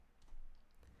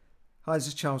Hi, this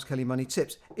is Charles Kelly, Money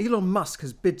Tips. Elon Musk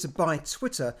has bid to buy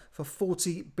Twitter for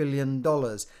 $40 billion.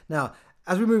 Now,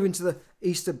 as we move into the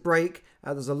Easter break,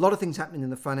 there's a lot of things happening in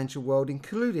the financial world,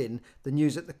 including the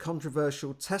news that the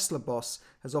controversial Tesla boss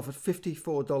has offered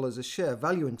 $54 a share,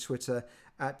 valuing Twitter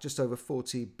at just over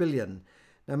 $40 billion.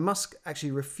 Now, Musk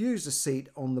actually refused a seat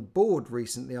on the board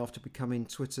recently after becoming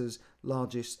Twitter's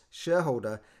largest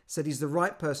shareholder, said he's the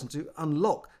right person to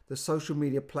unlock the social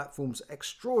media platform's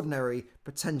extraordinary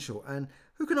potential. And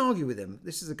who can argue with him?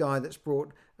 This is a guy that's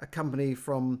brought a company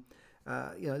from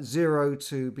zero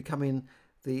to becoming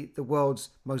the world's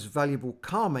most valuable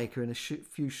car maker in a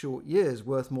few short years,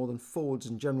 worth more than Fords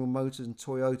and General Motors and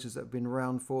Toyotas that have been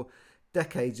around for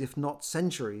decades, if not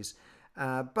centuries.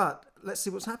 But let's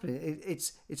see what's happening.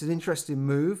 It's an interesting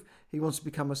move. He wants to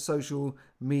become a social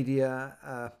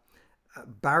media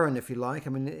baron, if you like. I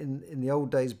mean, in the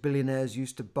old days, billionaires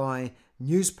used to buy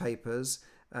newspapers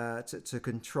to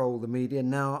control the media.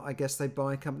 Now, I guess they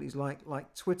buy companies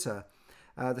like Twitter.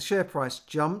 The share price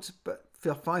jumped, but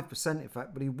 5% in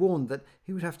fact, but he warned that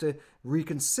he would have to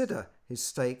reconsider his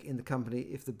stake in the company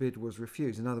if the bid was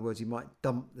refused. In other words, he might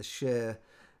dump the shares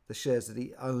that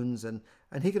he owns, and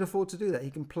he can afford to do that.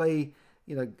 He can play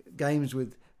games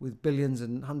with billions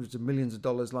and hundreds of millions of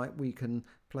dollars like we can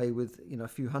play with a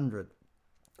few hundred.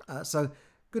 So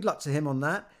good luck to him on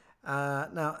that.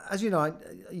 Now, as you know,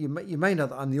 you may know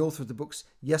that I'm the author of the books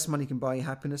Yes, Money Can Buy You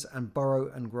Happiness and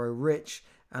Borrow and Grow Rich.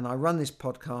 And I run this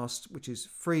podcast, which is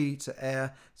free to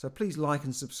air. So please like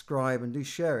and subscribe and do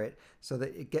share it so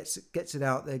that it gets it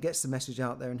out there, gets the message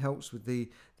out there and helps with the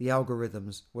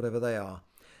algorithms, whatever they are.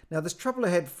 Now, there's trouble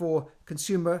ahead for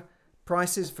consumer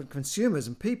prices, for consumers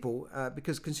and people,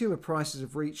 because consumer prices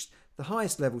have reached the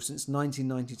highest level since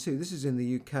 1992. This is in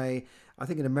the UK. I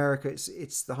think in America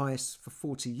it's the highest for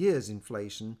 40 years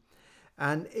inflation.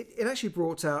 And it actually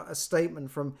brought out a statement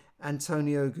from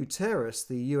Antonio Guterres,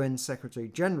 the UN Secretary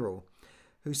General,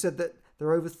 who said that there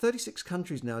are over 36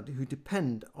 countries now who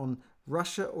depend on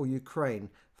Russia or Ukraine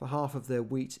for half of their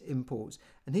wheat imports.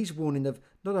 And he's warning of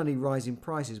not only rising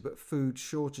prices, but food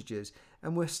shortages.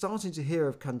 And we're starting to hear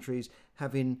of countries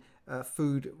having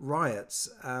food riots.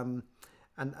 And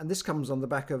this comes on the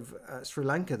back of Sri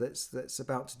Lanka that's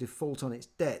about to default on its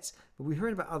debts. But we're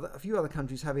hearing about a few other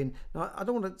countries having... Now, I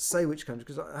don't want to say which countries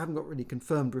because I haven't got really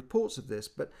confirmed reports of this,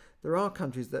 but there are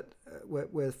countries that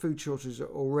where food shortages are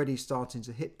already starting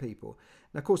to hit people.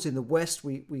 And of course, in the West,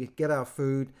 we get our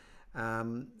food,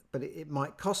 but it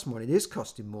might cost more. It is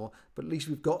costing more, but at least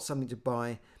we've got something to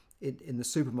buy in the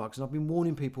supermarkets. And I've been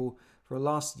warning people for the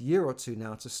last year or two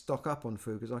now to stock up on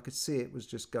food because I could see it was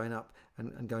just going up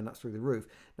and going up through the roof.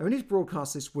 Now, in his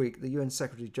broadcast this week, the UN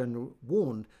Secretary General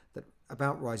warned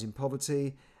about rising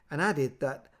poverty and added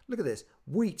that, look at this,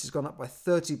 wheat has gone up by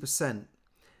 30%,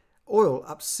 oil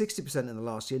up 60% in the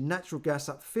last year, natural gas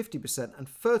up 50%, and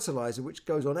fertilizer, which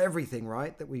goes on everything,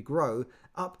 right, that we grow,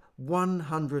 up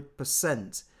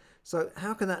 100%. So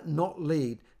how can that not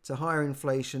lead to higher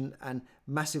inflation and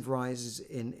massive rises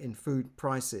in food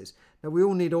prices? Now, we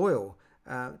all need oil.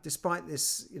 Despite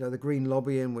this, the green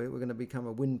lobby and we're going to become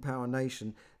a wind power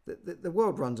nation, the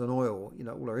world runs on oil.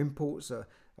 All our imports are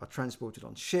transported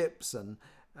on ships and,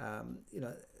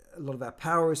 a lot of our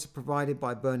power is provided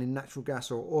by burning natural gas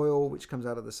or oil, which comes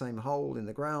out of the same hole in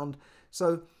the ground.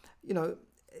 So,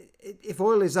 if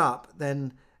oil is up,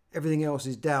 then everything else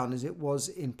is down, as it was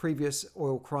in previous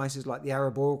oil crises like the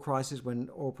Arab oil crisis when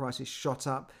oil prices shot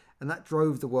up, and that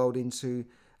drove the world into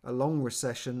a long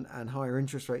recession and higher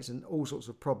interest rates and all sorts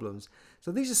of problems.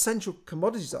 So these essential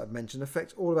commodities that I've mentioned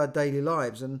affect all of our daily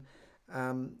lives, and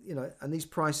and these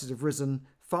prices have risen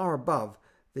far above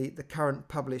the current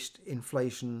published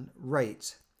inflation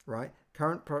rate, right?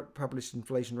 Current published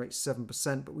inflation rate is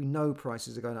 7%, but we know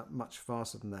prices are going up much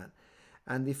faster than that.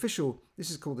 And the official, this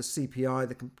is called the CPI,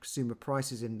 the Consumer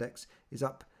Prices Index, is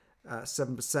up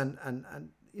 7%. And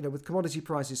with commodity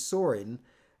prices soaring,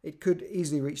 it could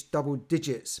easily reach double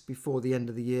digits before the end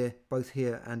of the year, both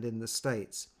here and in the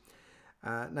States.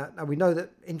 Now we know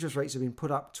that interest rates have been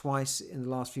put up twice in the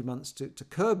last few months to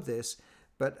curb this,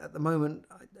 but at the moment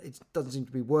it doesn't seem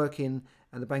to be working,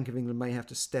 and the Bank of England may have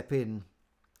to step in.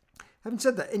 Having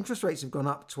said that, interest rates have gone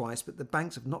up twice, but the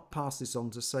banks have not passed this on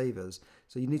to savers.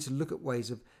 So you need to look at ways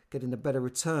of getting a better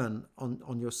return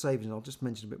on your savings. I'll just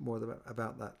mention a bit more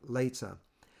about that later.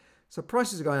 So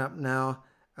prices are going up now,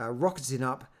 rocketing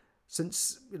up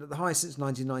since the highest since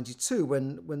 1992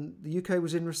 when the UK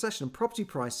was in recession and property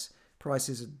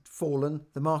prices had fallen.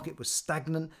 The market was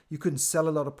stagnant. You couldn't sell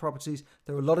a lot of properties.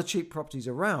 There were a lot of cheap properties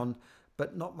around,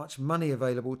 but not much money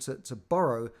available to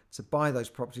borrow to buy those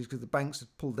properties because the banks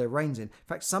had pulled their reins in. In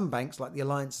fact, some banks, like the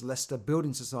Alliance Leicester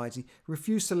Building Society,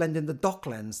 refused to lend in the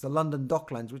Docklands, the London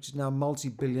Docklands, which is now a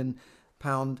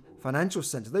multi-billion-pound financial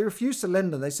centre. They refused to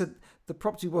lend them. They said the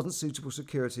property wasn't suitable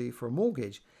security for a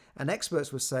mortgage. And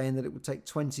experts were saying that it would take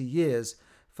 20 years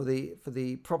for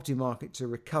the property market to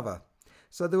recover.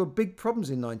 So there were big problems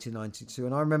in 1992,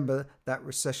 and I remember that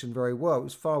recession very well. It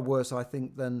was far worse, I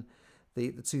think, than the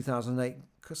 2008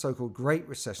 so-called Great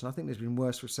Recession. I think there's been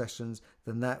worse recessions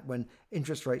than that, when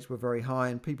interest rates were very high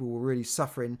and people were really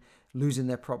suffering, losing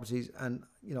their properties. And,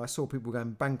 I saw people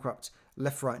going bankrupt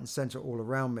left, right and centre all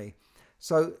around me.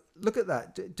 So look at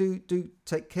that. Do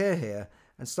take care here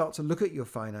and start to look at your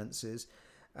finances.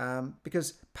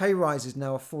 Because pay rises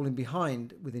now are falling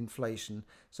behind with inflation.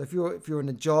 So if you're in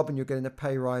a job and you're getting a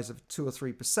pay rise of 2 or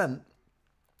 3%,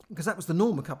 because that was the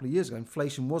norm a couple of years ago,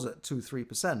 inflation was at 2 or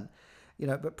 3%,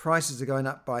 but prices are going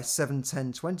up by 7,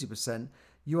 10, 20%,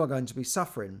 you are going to be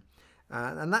suffering.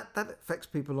 And that affects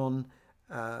people on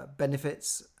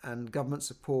benefits and government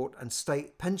support and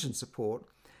state pension support,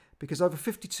 because over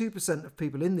 52% of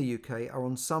people in the UK are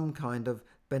on some kind of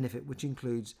benefit, which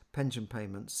includes pension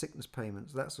payments, sickness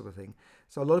payments, that sort of thing.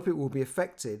 So a lot of people will be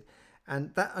affected,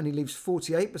 and that only leaves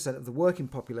 48% of the working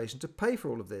population to pay for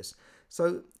all of this.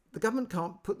 So the government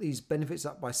can't put these benefits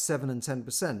up by 7 and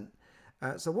 10%.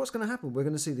 So what's going to happen? We're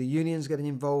going to see the unions getting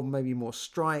involved, maybe more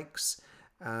strikes,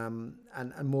 and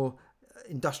more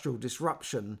industrial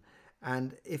disruption.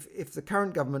 And if the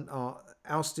current government are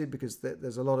ousted, because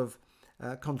there's a lot of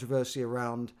controversy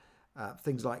around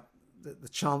things like the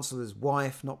Chancellor's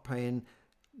wife not paying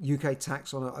UK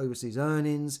tax on her overseas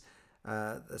earnings,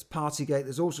 there's Partygate,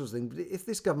 there's all sorts of things. But if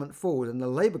this government falls and the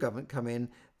Labour government come in,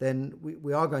 then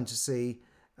we are going to see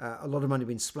a lot of money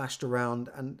being splashed around,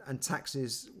 and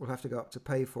taxes will have to go up to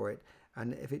pay for it.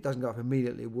 And if it doesn't go up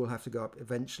immediately, it will have to go up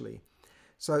eventually.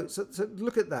 So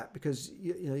look at that, because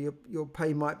your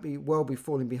pay might be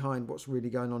falling behind what's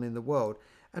really going on in the world.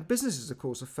 And businesses, of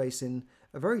course, are facing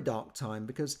a very dark time,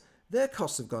 because their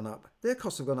costs have gone up. Their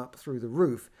costs have gone up through the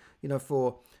roof,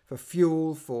 for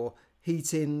fuel, for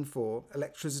heating, for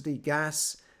electricity,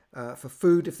 gas, for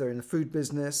food, if they're in the food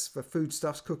business, for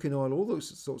foodstuffs, cooking oil, all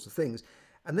those sorts of things.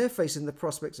 And they're facing the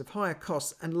prospects of higher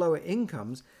costs and lower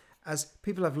incomes, as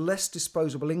people have less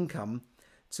disposable income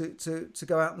to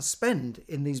go out and spend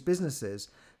in these businesses.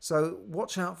 So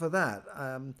watch out for that.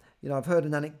 I've heard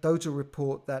an anecdotal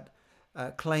report that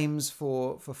claims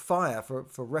for fire,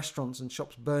 for restaurants and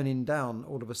shops burning down,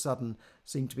 all of a sudden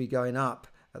seem to be going up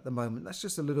at the moment. That's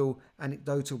just a little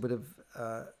anecdotal bit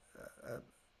of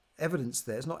evidence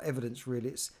there. It's not evidence really,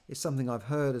 it's something I've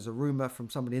heard as a rumour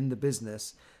from somebody in the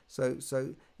business.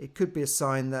 So it could be a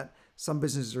sign that some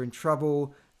businesses are in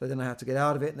trouble, they don't know how to get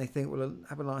out of it, and they think, well, I'll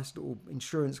have a nice little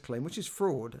insurance claim, which is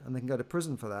fraud, and they can go to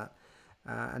prison for that.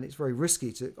 And it's very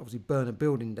risky to obviously burn a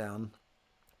building down.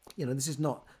 This is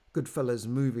not Goodfellas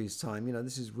movies time.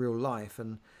 This is real life,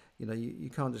 and you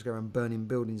can't just go around burning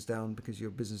buildings down because your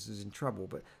business is in trouble.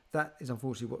 But that is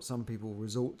unfortunately what some people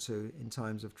resort to in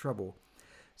times of trouble.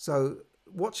 So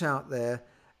watch out there.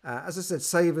 As I said,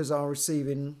 savers are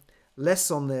receiving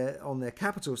less on their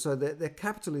capital, so their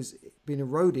capital is being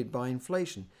eroded by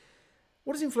inflation.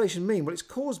 What does inflation mean? Well, it's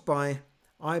caused by,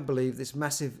 I believe, this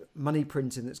massive money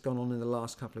printing that's gone on in the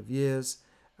last couple of years,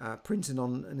 printing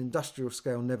on an industrial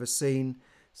scale never seen.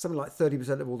 Something like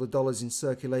 30% of all the dollars in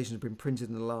circulation have been printed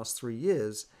in the last 3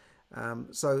 years.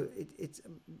 So it's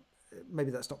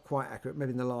maybe that's not quite accurate,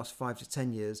 maybe in the last 5 to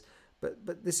 10 years.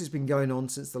 But this has been going on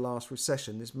since the last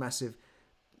recession, this massive,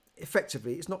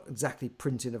 effectively, it's not exactly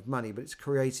printing of money, but it's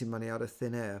creating money out of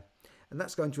thin air. And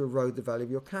that's going to erode the value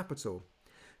of your capital.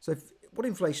 So what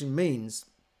inflation means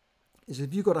is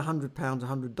if you've got £100,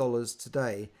 $100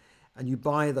 today, and you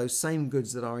buy those same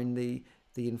goods that are in the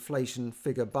inflation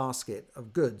figure basket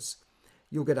of goods,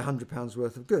 you'll get £100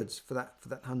 worth of goods for that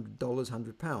 $100,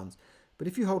 £100. But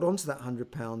if you hold on to that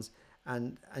 £100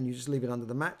 and you just leave it under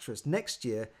the mattress, next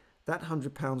year that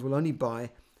 £100 will only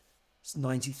buy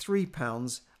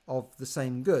 £93 of the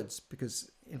same goods,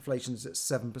 because inflation is at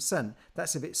 7%.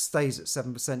 That's if it stays at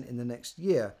 7% in the next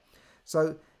year.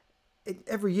 So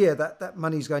every year that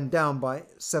money's going down by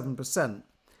 7%.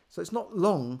 So it's not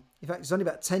long. In fact, it's only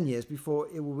about 10 years before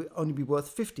it will only be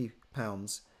worth £50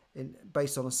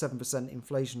 based on a 7%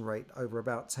 inflation rate over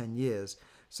about 10 years.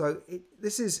 So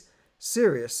this is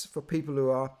serious for people who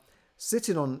are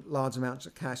sitting on large amounts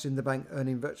of cash in the bank,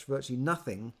 earning virtually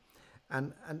nothing,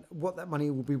 and what that money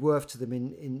will be worth to them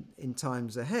in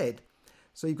times ahead.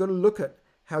 So you've got to look at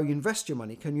how you invest your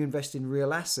money. Can you invest in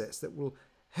real assets that will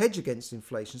hedge against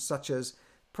inflation, such as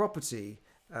property,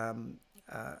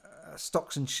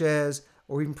 stocks and shares,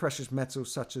 or even precious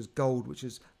metals such as gold, which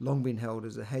has long been held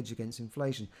as a hedge against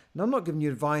inflation. Now, I'm not giving you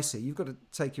advice here. You've got to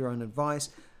take your own advice,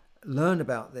 learn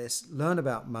about this, learn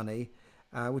about money,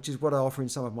 which is what I offer in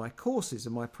some of my courses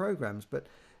and my programs. But,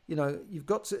 you've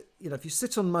got to, if you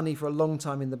sit on money for a long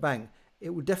time in the bank, it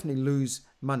will definitely lose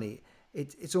money.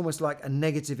 It's almost like a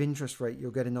negative interest rate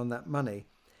you're getting on that money.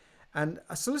 And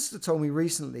a solicitor told me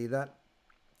recently that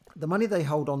the money they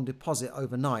hold on deposit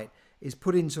overnight is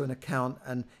put into an account,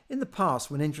 and in the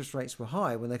past, when interest rates were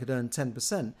high, when they could earn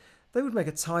 10%, they would make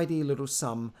a tidy little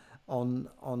sum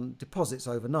on deposits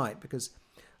overnight, because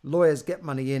lawyers get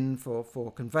money in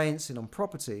for conveyancing on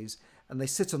properties, and they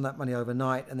sit on that money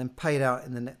overnight and then pay it out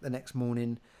in the next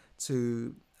morning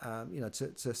to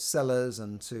sellers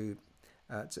and to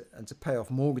pay off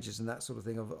mortgages and that sort of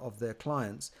thing of their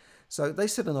clients. So they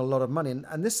sit on a lot of money,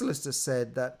 and this solicitor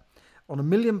said that on £1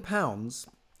 million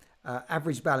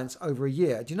average balance over a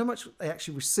year, do you know how much they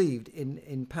actually received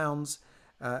in pounds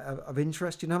of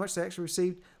interest? Do you know how much they actually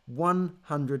received?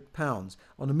 £100.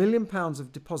 On £1 million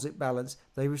of deposit balance,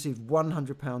 they received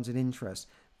 £100 in interest.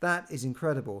 That is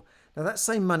incredible. Now, that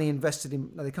same money invested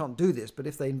in, now they can't do this, but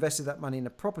if they invested that money in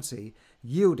a property,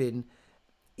 yielding,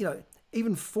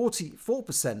 even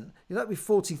 44%, that'd be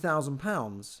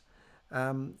 £40,000,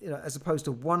 as opposed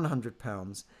to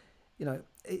 £100.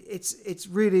 It's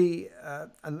really,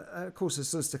 and of course the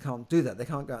solicitor can't do that. They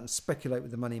can't go out and speculate with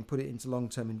the money and put it into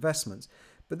long-term investments.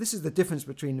 But this is the difference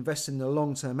between investing in a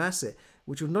long-term asset,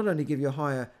 which will not only give you a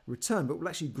higher return, but will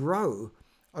actually grow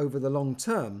over the long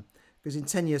term, because in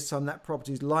 10 years' time, that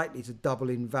property is likely to double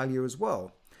in value as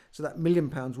well. So that £1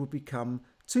 million would become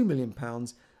 £2 million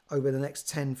over the next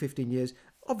 10, 15 years,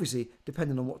 obviously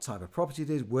depending on what type of property it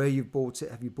is, where you've bought it,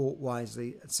 have you bought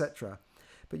wisely, etc.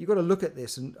 But you've got to look at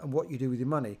this and what you do with your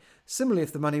money. Similarly,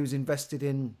 if the money was invested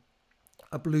in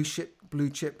a blue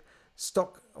chip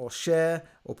stock or share,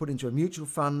 or put into a mutual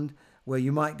fund where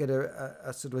you might get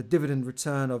a sort of a dividend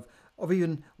return of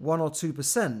even 1 or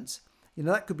 2%,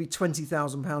 that could be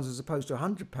 £20,000 as opposed to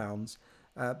 £100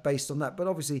 based on that. But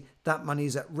obviously that money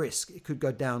is at risk. It could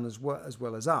go down as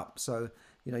well as up. So,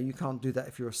 you can't do that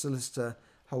if you're a solicitor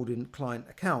holding client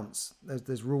accounts.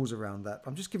 There's rules around that.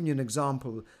 I'm just giving you an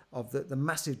example of the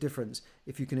massive difference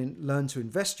if you can learn to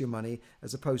invest your money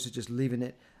as opposed to just leaving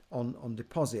it on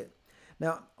deposit.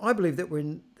 Now, I believe that we're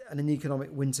in an economic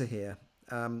winter here.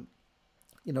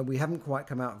 We haven't quite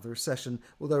come out of the recession,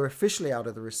 although we're officially out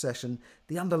of the recession.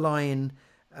 The underlying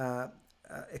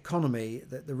economy,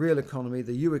 the real economy,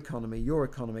 the your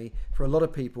economy, for a lot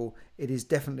of people, it is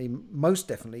most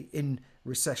definitely in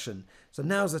recession. So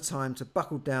now's the time to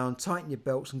buckle down, tighten your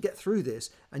belts and get through this,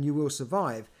 and you will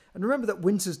survive. And remember that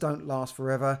winters don't last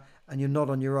forever, and you're not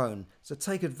on your own. So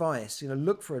take advice,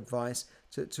 look for advice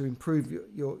to improve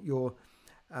your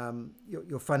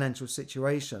financial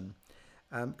situation.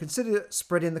 Consider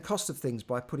spreading the cost of things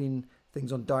by putting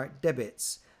things on direct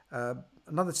debits.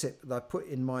 Another tip that I put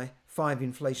in my 5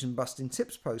 inflation busting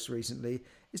tips post recently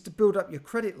is to build up your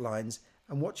credit lines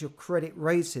and watch your credit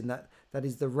rating. That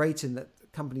is the rating that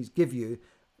companies give you,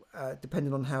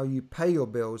 depending on how you pay your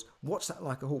bills. Watch that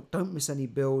like a hawk. Don't miss any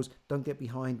bills. Don't get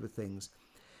behind with things.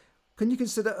 Can you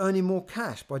consider earning more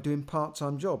cash by doing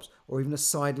part-time jobs or even a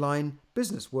sideline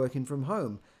business working from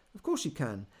home? Of course you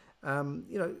can.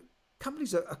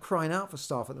 Companies are crying out for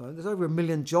staff at the moment. There's over 1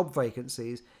 million job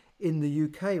vacancies in the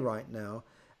UK right now,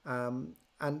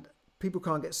 and people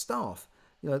can't get staff.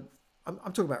 I'm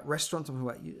talking about restaurants, I'm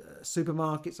talking about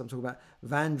supermarkets, I'm talking about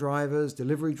van drivers,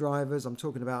 delivery drivers, I'm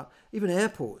talking about even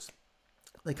airports.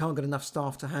 They can't get enough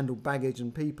staff to handle baggage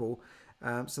and people,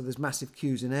 so there's massive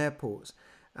queues in airports.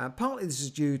 Partly this is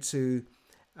due to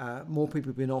more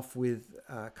people being off with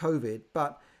COVID,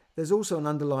 but there's also an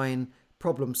underlying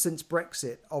problem since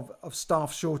Brexit of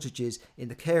staff shortages in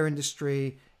the care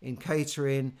industry, in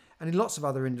catering, and in lots of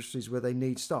other industries where they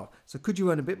need staff. So could you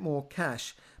earn a bit more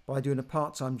cash by doing a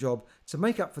part-time job to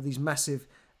make up for these massive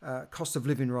cost of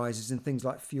living rises in things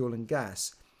like fuel and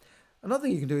gas? Another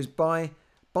thing you can do is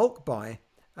bulk buy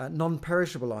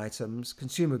non-perishable items,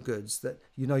 consumer goods that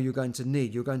you're going to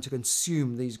need. You're going to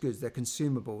consume these goods. They're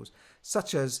consumables,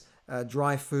 such as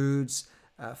dry foods,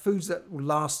 foods that will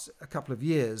last a couple of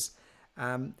years,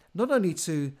 not only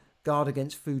to guard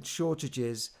against food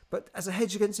shortages, but as a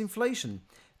hedge against inflation,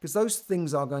 because those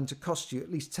things are going to cost you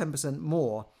at least 10%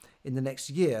 more in the next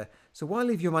year. So why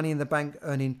leave your money in the bank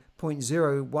earning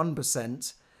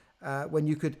 0.01% when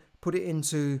you could put it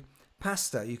into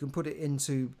pasta, you can put it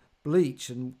into bleach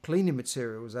and cleaning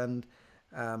materials and,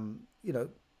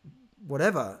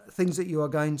 whatever, things that you are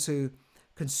going to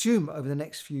consume over the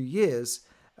next few years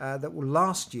that will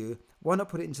last you why not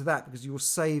put it into that? Because you will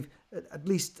save at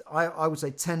least, I would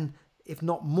say 10, if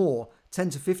not more, 10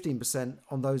 to 15%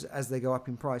 on those as they go up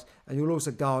in price. And you'll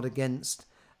also guard against,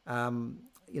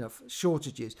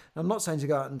 shortages. Now, I'm not saying to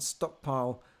go out and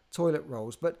stockpile toilet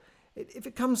rolls, but if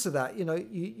it comes to that,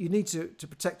 you need to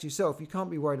protect yourself. You can't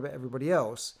be worried about everybody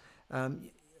else.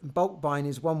 Bulk buying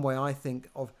is one way, I think,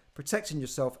 of protecting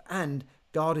yourself and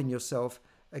guarding yourself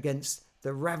against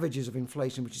the ravages of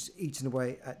inflation, which is eating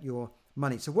away at your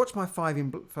money. So watch my 5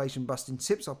 inflation busting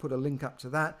tips. I'll put a link up to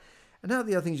that. And now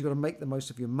the other thing is you've got to make the most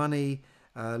of your money,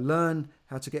 learn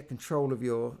how to get control of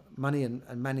your money and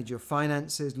manage your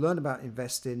finances, learn about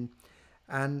investing.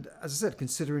 And as I said,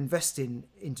 consider investing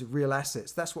into real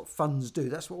assets. That's what funds do.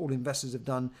 That's what all investors have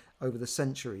done over the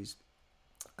centuries.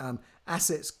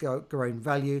 Assets grow in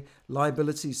value.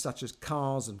 Liabilities such as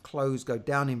cars and clothes go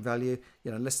down in value,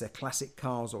 unless they're classic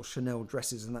cars or Chanel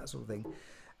dresses and that sort of thing.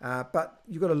 But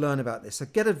you've got to learn about this. So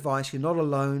get advice. You're not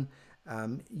alone.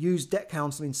 Use debt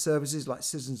counselling services like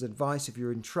Citizens Advice if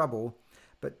you're in trouble,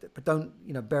 but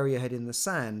don't bury your head in the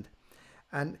sand.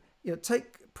 And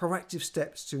take proactive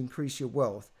steps to increase your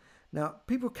wealth. Now,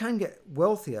 people can get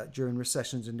wealthier during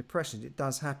recessions and depressions. It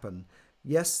does happen.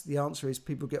 Yes, the answer is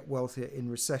people get wealthier in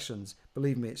recessions.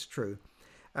 Believe me, it's true.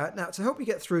 Now, to help you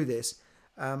get through this,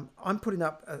 I'm putting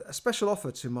up a special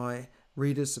offer to my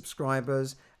readers,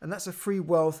 subscribers, and that's a free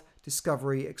wealth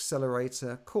discovery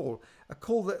accelerator call. A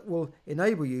call that will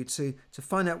enable you to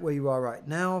find out where you are right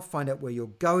now, find out where you're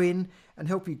going, and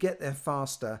help you get there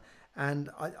faster. And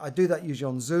I do that usually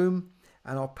on Zoom,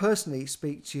 and I'll personally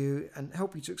speak to you and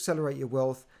help you to accelerate your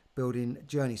wealth building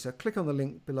journey. So click on the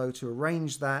link below to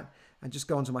arrange that, and just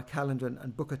go onto my calendar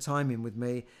and book a time in with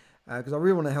me, because I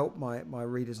really want to help my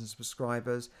readers and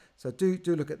subscribers. So do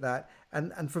look at that,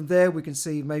 and from there we can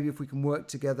see maybe if we can work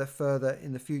together further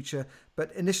in the future.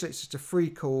 But initially it's just a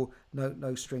free call,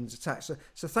 no strings attached.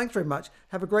 So thanks very much.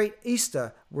 Have a great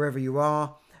Easter wherever you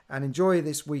are, and enjoy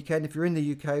this weekend. If you're in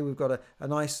the UK, we've got a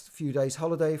nice few days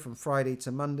holiday from Friday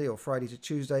to Monday or Friday to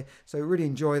Tuesday. So really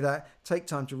enjoy that. Take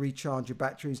time to recharge your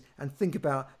batteries and think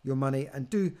about your money, and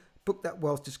do book that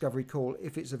wealth discovery call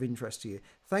if it's of interest to you.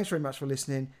 Thanks very much for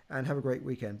listening, and have a great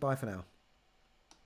weekend. Bye for now.